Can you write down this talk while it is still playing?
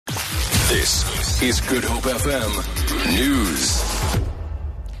This is Good Hope FM News.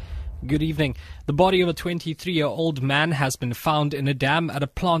 Good evening. The body of a 23-year-old man has been found in a dam at a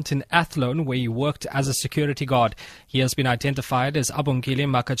plant in Athlone where he worked as a security guard. He has been identified as Abongile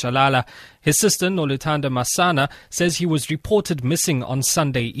Makachalala. His sister, Nolutanda Masana, says he was reported missing on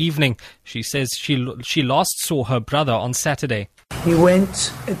Sunday evening. She says she last saw her brother on Saturday. He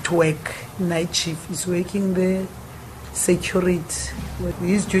went at work, night shift. He's working there, security.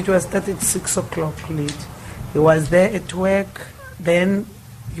 His duty was started at 6 o'clock late. He was there at work, then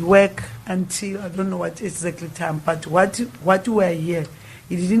he worked until, I don't know what exactly time, but what we were here,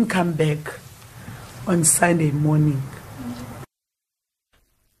 he didn't come back on Sunday morning.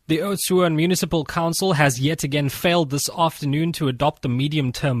 The Athlone Municipal Council has yet again failed this afternoon to adopt the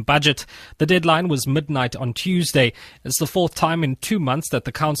medium-term budget. The deadline was midnight on Tuesday. It's the fourth time in 2 months that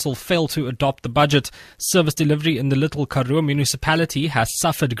the council failed to adopt the budget. Service delivery in the Little Karoo municipality has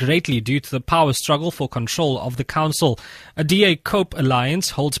suffered greatly due to the power struggle for control of the council. A DA Cope alliance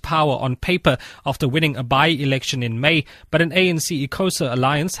holds power on paper after winning a by-election in May, but an ANC ICOSA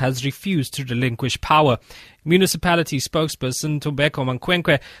alliance has refused to relinquish power. Municipality spokesperson Tobeko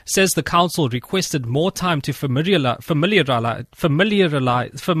Mankwenkwe says the council requested more time to familiarize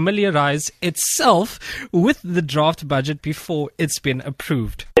itself with the draft budget before it's been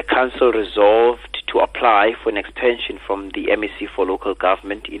approved. The council resolved to apply for an extension from the MEC for local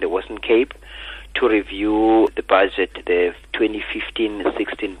government in the Western Cape to review the budget, the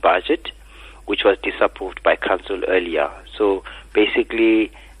 2015-16 budget, which was disapproved by council earlier. So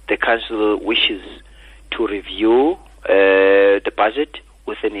basically, the council wishes to review the budget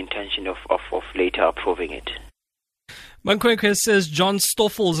with an intention of later approving it. Mankwenkwe says John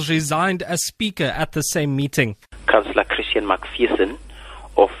Stoffels resigned as Speaker at the same meeting. Councillor Christian McPherson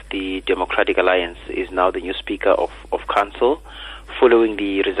of the Democratic Alliance is now the new Speaker of Council, following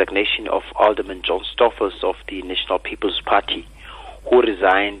the resignation of Alderman John Stoffels of the National People's Party, who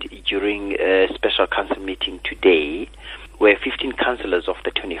resigned during a special council meeting today, where 15 councillors of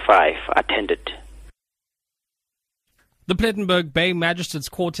the 25 attended. The Plettenberg Bay Magistrates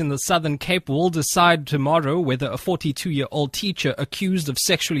Court in the Southern Cape will decide tomorrow whether a 42-year-old teacher accused of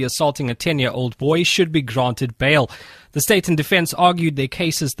sexually assaulting a 10-year-old boy should be granted bail. The state and defense argued their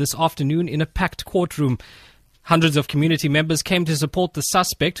cases this afternoon in a packed courtroom. Hundreds of community members came to support the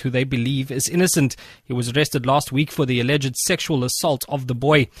suspect, who they believe is innocent. He was arrested last week for the alleged sexual assault of the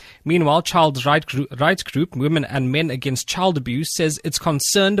boy. Meanwhile, child rights group Women and Men Against Child Abuse says it's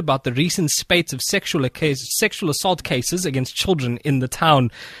concerned about the recent spate of sexual assault cases against children in the town.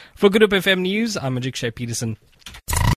 For Good Hope FM News, I'm Majikshay Peterson.